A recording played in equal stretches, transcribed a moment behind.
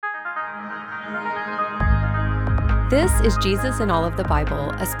This is Jesus in All of the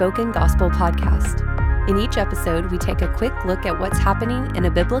Bible, a spoken gospel podcast. In each episode, we take a quick look at what's happening in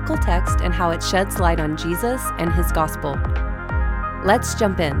a biblical text and how it sheds light on Jesus and his gospel. Let's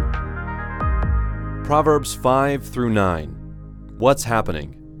jump in. Proverbs 5 through 9. What's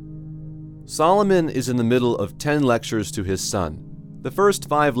happening? Solomon is in the middle of 10 lectures to his son. The first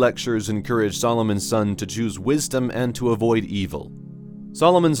 5 lectures encourage Solomon's son to choose wisdom and to avoid evil.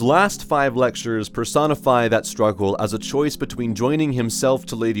 Solomon's last 5 lectures personify that struggle as a choice between joining himself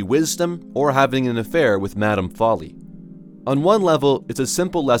to Lady Wisdom or having an affair with Madam Folly. On one level, it's a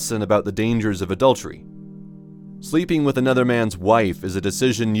simple lesson about the dangers of adultery. Sleeping with another man's wife is a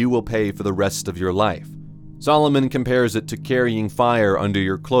decision you will pay for the rest of your life. Solomon compares it to carrying fire under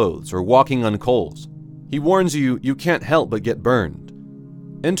your clothes or walking on coals. He warns you can't help but get burned.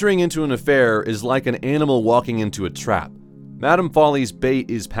 Entering into an affair is like an animal walking into a trap. Madam Folly's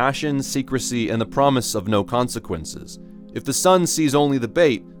bait is passion, secrecy, and the promise of no consequences. If the son sees only the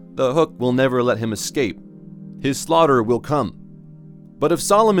bait, the hook will never let him escape. His slaughter will come. But if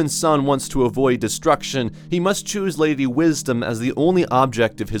Solomon's son wants to avoid destruction, he must choose Lady Wisdom as the only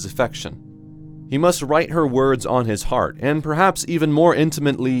object of his affection. He must write her words on his heart, and perhaps even more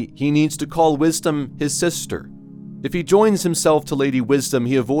intimately, he needs to call Wisdom his sister. If he joins himself to Lady Wisdom,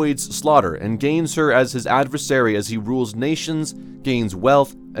 he avoids slaughter and gains her as his adversary as he rules nations, gains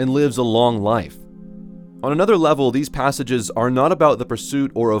wealth, and lives a long life. On another level, these passages are not about the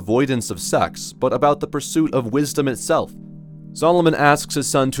pursuit or avoidance of sex, but about the pursuit of wisdom itself. Solomon asks his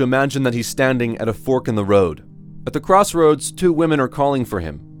son to imagine that he's standing at a fork in the road. At the crossroads, 2 women are calling for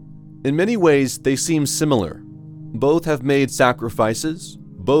him. In many ways, they seem similar. Both have made sacrifices,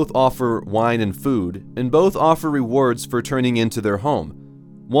 both offer wine and food, and both offer rewards for turning into their home.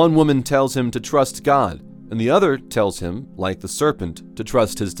 One woman tells him to trust God, and the other tells him, like the serpent, to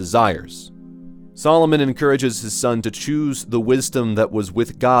trust his desires. Solomon encourages his son to choose the wisdom that was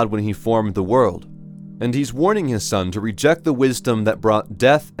with God when he formed the world, and he's warning his son to reject the wisdom that brought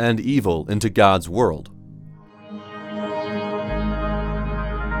death and evil into God's world.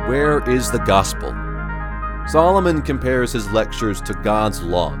 Where is the gospel? Solomon compares his lectures to God's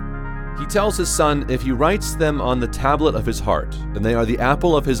law. He tells his son if he writes them on the tablet of his heart, and they are the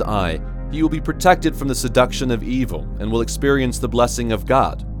apple of his eye, he will be protected from the seduction of evil and will experience the blessing of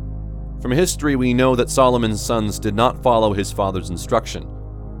God. From history, we know that Solomon's sons did not follow his father's instruction.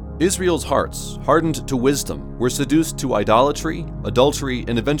 Israel's hearts, hardened to wisdom, were seduced to idolatry, adultery,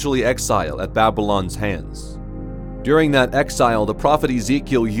 and eventually exile at Babylon's hands. During that exile, the prophet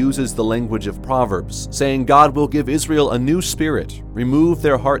Ezekiel uses the language of Proverbs, saying God will give Israel a new spirit, remove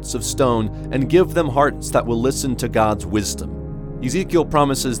their hearts of stone, and give them hearts that will listen to God's wisdom. Ezekiel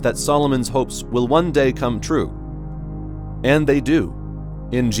promises that Solomon's hopes will one day come true. And they do,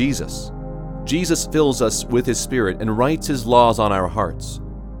 in Jesus. Jesus fills us with his Spirit and writes his laws on our hearts.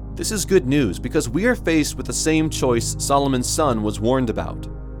 This is good news because we are faced with the same choice Solomon's son was warned about.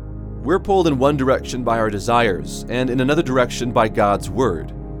 We're pulled in one direction by our desires, and in another direction by God's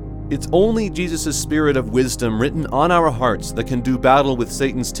word. It's only Jesus' spirit of wisdom written on our hearts that can do battle with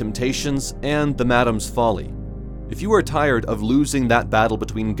Satan's temptations and the madam's folly. If you are tired of losing that battle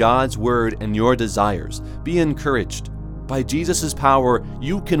between God's word and your desires, be encouraged. By Jesus' power,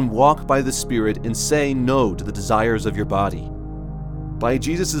 you can walk by the Spirit and say no to the desires of your body. By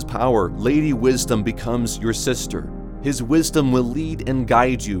Jesus' power, Lady Wisdom becomes your sister. His wisdom will lead and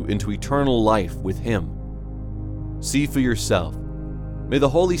guide you into eternal life with him. See for yourself. May the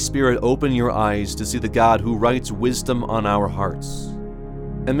Holy Spirit open your eyes to see the God who writes wisdom on our hearts.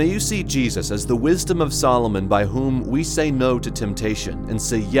 And may you see Jesus as the wisdom of Solomon by whom we say no to temptation and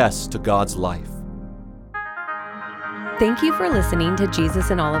say yes to God's life. Thank you for listening to Jesus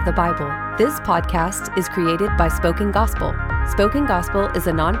in All of the Bible. This podcast is created by Spoken Gospel. Spoken Gospel is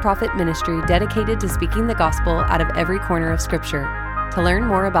a nonprofit ministry dedicated to speaking the gospel out of every corner of Scripture. To learn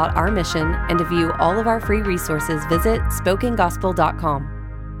more about our mission and to view all of our free resources, visit spokengospel.com.